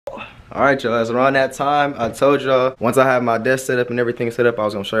All right, y'all, it's around that time. I told y'all, once I have my desk set up and everything set up, I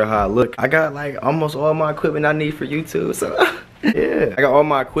was gonna show you how I look. I got like almost all my equipment I need for YouTube, so yeah. I got all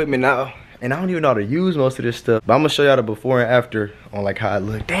my equipment now, and I don't even know how to use most of this stuff. But I'm gonna show y'all the before and after on like how I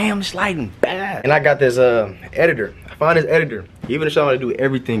look. Damn, this lighting bad. And I got this editor. I found this editor. He even showed me how to do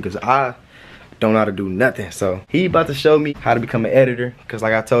everything, cause I don't know how to do nothing. So he about to show me how to become an editor, because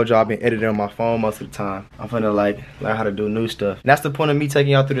like I told y'all, I've been editing on my phone most of the time. I'm finna like learn how to do new stuff. And that's the point of me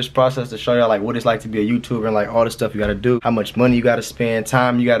taking y'all through this process, to show y'all like what it's like to be a YouTuber and like all the stuff you gotta do, how much money you gotta spend,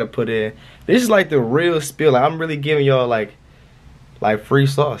 time you gotta put in. This is like the real spill. Like, I'm really giving y'all like free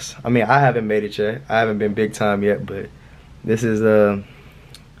sauce. I mean, I haven't made it yet. I haven't been big time yet, but this is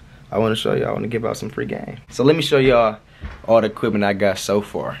I want to show y'all. I want to give out some free game. So let me show y'all all the equipment I got so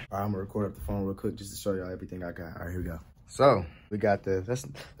far. All right, I'm gonna record up the phone real quick just to show y'all everything I got. All right, here we go. So we got the,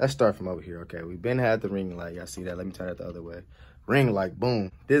 let's start from over here. Okay, we've been had the ring light. Y'all see that? Let me turn it the other way. Ring light,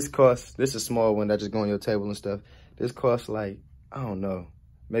 boom. This costs, this is a small one that just go on your table and stuff. This costs like, I don't know,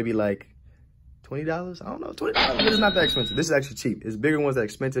 maybe like $20? I don't know, $20, but it's not that expensive. This is actually cheap. It's bigger ones that are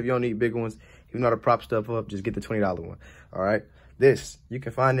expensive. You don't need bigger ones. If you know how to prop stuff up, just get the $20 one. All right, this, you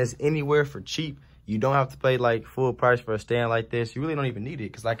can find this anywhere for cheap. You don't have to pay like full price for a stand like this. You really don't even need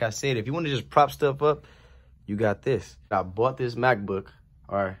it, because like I said, if you want to just prop stuff up, you got this. I bought this MacBook,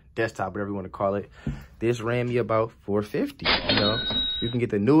 or desktop, whatever you want to call it. This ran me about $450. You know, you can get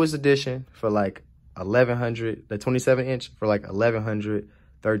the newest edition for like $1,100, the 27-inch for like $1,100,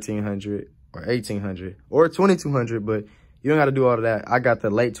 $1,300, or $1,800, or $2,200. But you don't got to do all of that. I got the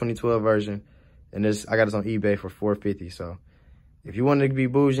late 2012 version, and this, I got this on eBay for $450. So if you wanted to be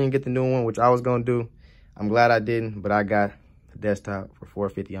bougie and get the new one, which I was gonna do, I'm glad I didn't, but I got the desktop for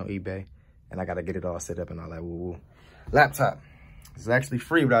 $450 on eBay, and I gotta get it all set up and all that woo-woo. Laptop. It's actually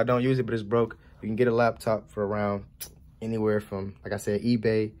free, but I don't use it, but it's broke. You can get a laptop for around anywhere from, like I said,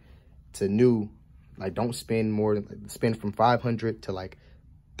 eBay to new. Like, don't spend more than, like, spend from $500 to like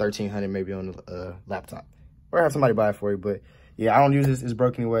 $1,300 maybe on a laptop. Or have somebody buy it for you, but yeah, I don't use this, it's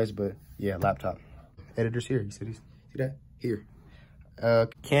broke anyways, but yeah, laptop. Editor's here, you see these? See that? Here.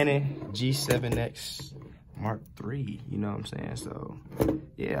 Canon G7X Mark III, you know what I'm saying? So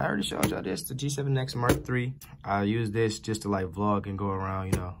yeah, I already showed y'all this, the G7X Mark III. I use this just to like vlog and go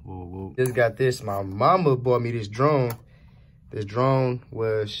around, you know, woo woo. Just got this, my mama bought me this drone. This drone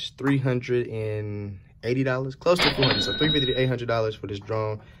was $380, close to $400, so $350 to $800 for this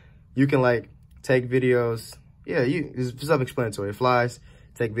drone. You can like take videos, yeah, it's self-explanatory. It flies,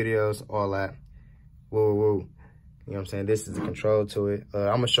 take videos, all that, woo woo. You know what I'm saying? This is the control to it. I'm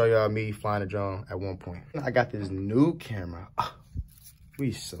gonna show y'all me flying a drone at one point. I got this new camera. Oh,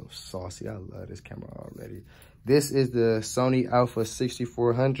 we so saucy. I love this camera already. This is the Sony Alpha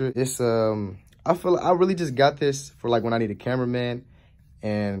 6400. It's I feel like I really just got this for like when I need a cameraman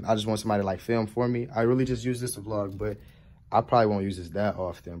and I just want somebody to like film for me. I really just use this to vlog, but I probably won't use this that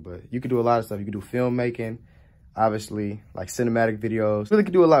often. But you can do a lot of stuff. You can do filmmaking, obviously, like cinematic videos. Really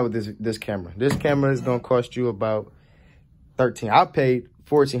can do a lot with this camera. This camera is gonna cost you about $1,300. I paid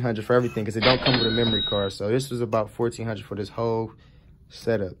 $1,400 for everything because it don't come with a memory card. So this was about $1,400 for this whole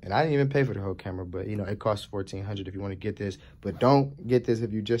setup. And I didn't even pay for the whole camera, but you know, it costs $1,400 if you want to get this. But don't get this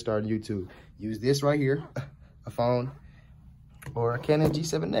if you just started YouTube. Use this right here, a phone, or a Canon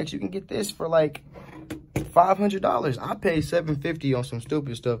G7X. You can get this for like $500. I paid $750 on some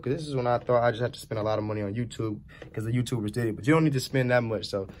stupid stuff, because this is when I thought I just had to spend a lot of money on YouTube because the YouTubers did it, but you don't need to spend that much.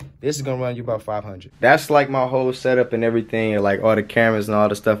 So this is gonna run you about $500. That's like my whole setup and everything, and like all the cameras and all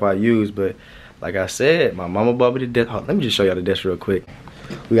the stuff I use. But like I said, my mama bought me the desk. Let me just show y'all the desk real quick.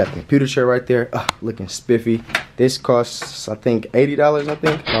 We got the computer chair right there, looking spiffy. This costs, I think, $80, I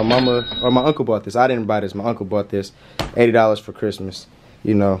think. My mama, or my uncle bought this. I didn't buy this, my uncle bought this. $80 for Christmas.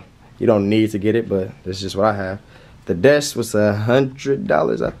 You know, you don't need to get it, but this is just what I have. The desk was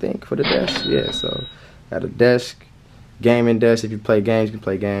 $100, I think, for the desk. Yeah, so got a desk, gaming desk. If you play games, you can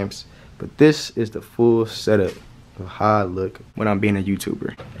play games. But this is the full setup of how I look when I'm being a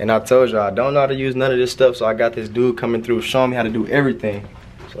YouTuber. And I told y'all, I don't know how to use none of this stuff, so I got this dude coming through showing me how to do everything.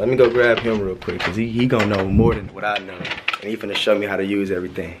 So let me go grab him real quick, because he gonna know more than what I know. And he finna show me how to use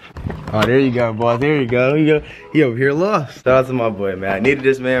everything. Oh, there you go, boss. There you go. He over here lost. Shout out to my boy, man. I needed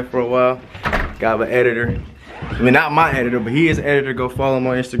this man for a while. Got an editor. I mean, not my editor, but he is an editor. Go follow him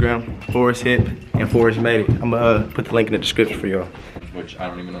on Instagram, Forrest Hipp and Forrest Made It. I'm gonna put the link in the description for y'all. Which I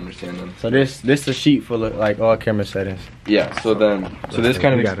don't even understand them. So this is a sheet full of like all camera settings. Yeah. So this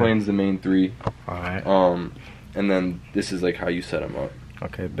kind of explains the main three. All right. And then this is like how you set them up.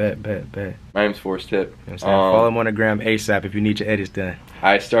 Okay, bet. My name's Forrest Hipp. You know follow him on the gram ASAP if you need your edits done.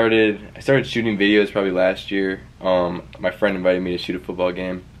 I started shooting videos probably last year. My friend invited me to shoot a football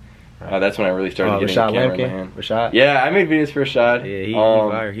game. That's when I really started getting a camera in my hand. Rashad? Yeah, I made videos for Rashad. Yeah, he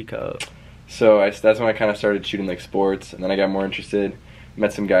fire, he cold. So that's when I kind of started shooting like sports, and then I got more interested.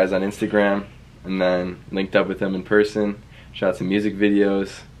 Met some guys on Instagram, and then linked up with them in person. Shot some music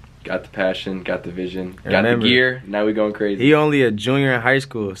videos. Got the passion, got the vision, got the gear. Now we going crazy. He only a junior in high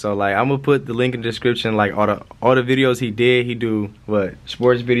school, so like I'm gonna put the link in the description. Like all the videos he did, he do what?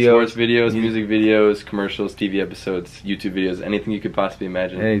 Sports videos, music videos, commercials, TV episodes, YouTube videos, anything you could possibly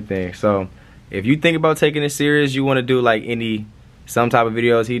imagine. Anything. So if you think about taking it serious, you want to do like some type of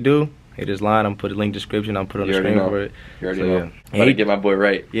videos he do, hit his line. I'm gonna put a link in the description. I'm put on the screen for it. You already know. Yeah. Gotta get my boy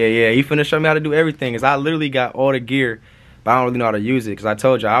right. Yeah. He finna show me how to do everything. Cause I literally got all the gear. But I don't really know how to use it, because I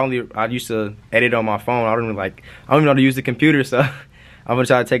told you I used to edit on my phone. I don't even know how to use the computer, so I'm gonna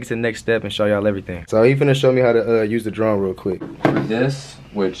try to take it to the next step and show y'all everything. So he finna show me how to use the drone real quick. For this,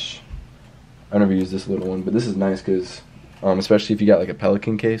 which I never used this little one, but this is nice because especially if you got like a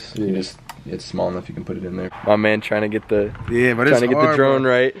Pelican case, it's small enough you can put it in there. My man trying to get the the drone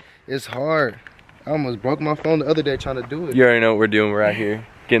right. It's hard. I almost broke my phone the other day trying to do it. You already know what we're doing. We're out here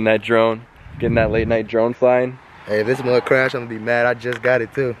getting that drone, getting that late night drone flying. Hey, if this mug crash, I'm gonna be mad. I just got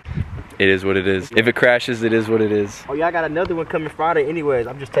it too. It is what it is. If it crashes, it is what it is. Oh yeah, I got another one coming Friday anyways.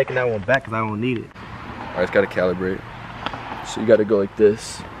 I'm just taking that one back because I don't need it. Alright, it's gotta calibrate. So you gotta go like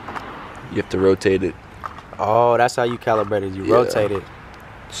this. You have to rotate it. Oh, that's how you calibrate it. You rotate it.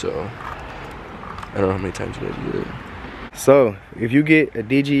 So, I don't know how many times you gotta do it. So, if you get a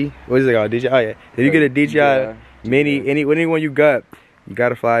DJI, what is it called? DJI? Oh yeah. If you get a DJI Mini, anyone you got, you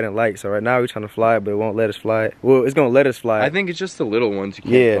gotta fly it in light. So right now we're trying to fly it, but it won't let us fly it. Well, it's gonna let us fly it. I think it's just the little ones you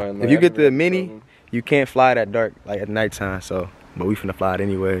can't fly in light. If you get the Mini, you can't fly it at dark, like at nighttime. So, but we finna fly it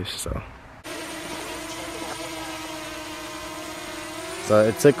anyways. So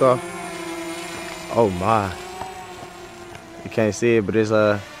it took off. Oh my! You can't see it, but it's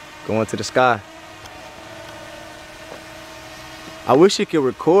going to the sky. I wish it could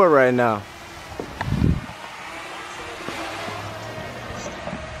record right now.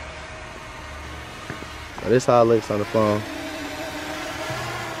 This is how it looks on the phone.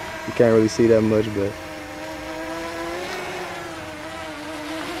 You can't really see that much, but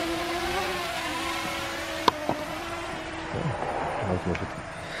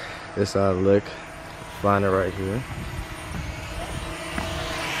this is how it look. Find it right here.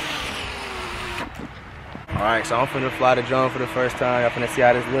 Alright, so I'm finna fly the drone for the first time. I'm finna see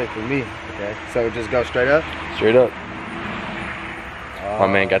how this look for me. Okay, so just go straight up? Straight up. My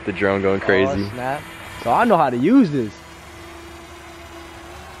man got the drone going crazy. Snap. So I know how to use this.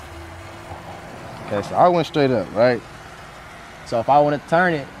 Okay, so I went straight up, right? So if I want to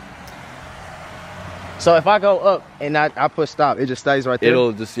turn it, so if I go up and I put stop, it just stays right there?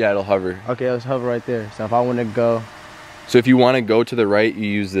 It'll hover. Okay, it'll hover right there. So if I want to go. So if you want to go to the right, you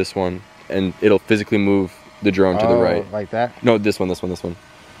use this one and it'll physically move the drone to the right. Like that? No, this one.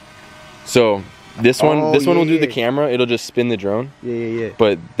 So this one will do the camera. It'll just spin the drone. Yeah.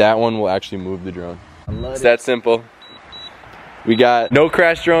 But that one will actually move the drone. I love it's that simple. We got no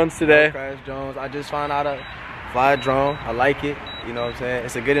crash drones today. No crash drones. I just found out how to fly a drone. I like it. You know what I'm saying?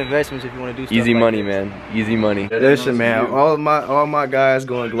 It's a good investment if you want to do stuff easy like money, this. man. Easy money. Listen, man. All my guys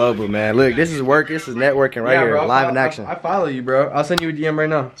going global, man. Look, this is work. This is networking right here. Bro, live in action. I follow you, bro. I'll send you a DM right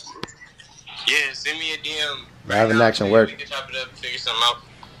now. Yeah, send me a DM. Live in action work. We can chop it up and figure something out.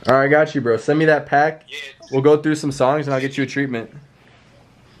 All right, got you, bro. Send me that pack. Yeah. We'll go through some songs and I'll get you a treatment.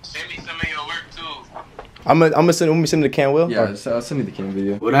 Send me some of your work too. I'm gonna send the can will? Yeah, I'll send you the can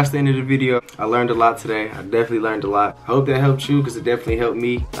video. Well, that's the end of the video. I learned a lot today. I definitely learned a lot. I hope that helped you, because it definitely helped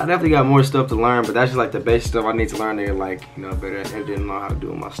me. I definitely got more stuff to learn, but that's just like the basic stuff I need to learn to like, you know, better at editing, know how to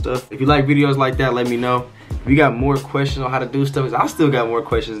do my stuff. If you like videos like that, let me know. If you got more questions on how to do stuff, I still got more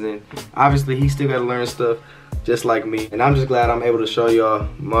questions then. Obviously, he still got to learn stuff just like me. And I'm just glad I'm able to show y'all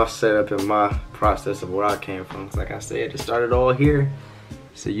my setup and my process of where I came from. Like I said, it started all here.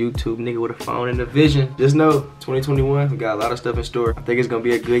 It's a YouTube nigga with a phone and a vision. Just know, 2021, we got a lot of stuff in store. I think it's gonna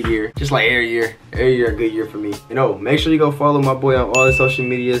be a good year. Just like every year a good year for me. You know, make sure you go follow my boy on all the social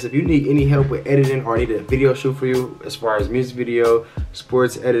medias. If you need any help with editing or need a video shoot for you, as far as music video,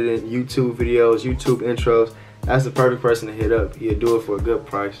 sports editing, YouTube videos, YouTube intros, that's the perfect person to hit up. He'll do it for a good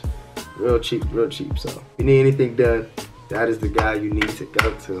price. Real cheap, real cheap. So, if you need anything done, that is the guy you need to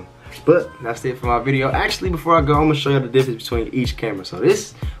go to. But that's it for my video. Actually, before I go, I'm gonna show you the difference between each camera. So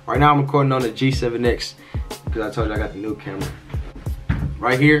this, right now I'm recording on the G7X because I told you I got the new camera.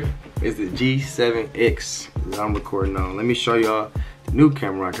 Right here is the G7X that I'm recording on. Let me show y'all the new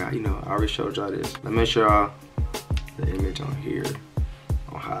camera I got. You know, I already showed y'all this. Let me show y'all the image on here,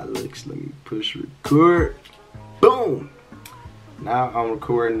 on how it looks. Let me push record. Boom. Now I'm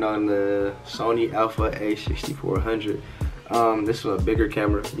recording on the Sony Alpha A6400. This is a bigger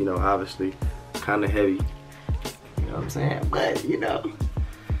camera, you know, obviously, kind of heavy. You know what I'm saying? But, you know,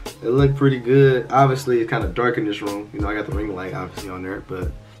 it looked pretty good. Obviously, it's kind of dark in this room. You know, I got the ring light obviously on there,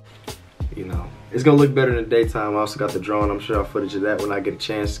 but, you know, it's gonna look better in the daytime. I also got the drone. I'm sure I'll footage of that when I get a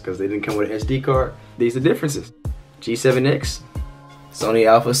chance because they didn't come with an SD card. These are differences. G7X, Sony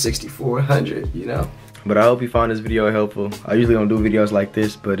Alpha 6400, you know. But I hope you found this video helpful. I usually don't do videos like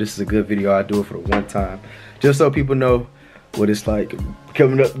this, but this is a good video. I do it for the one time. Just so people know what it's like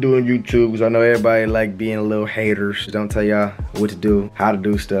coming up doing YouTube, because I know everybody like being a little haters. Don't tell y'all what to do, how to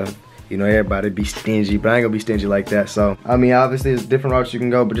do stuff. You know, everybody be stingy, but I ain't gonna be stingy like that. So, I mean, obviously there's different routes you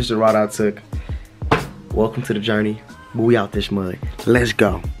can go, but this is the route I took. Welcome to the journey. We out this mud. Let's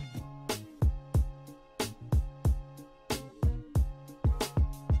go.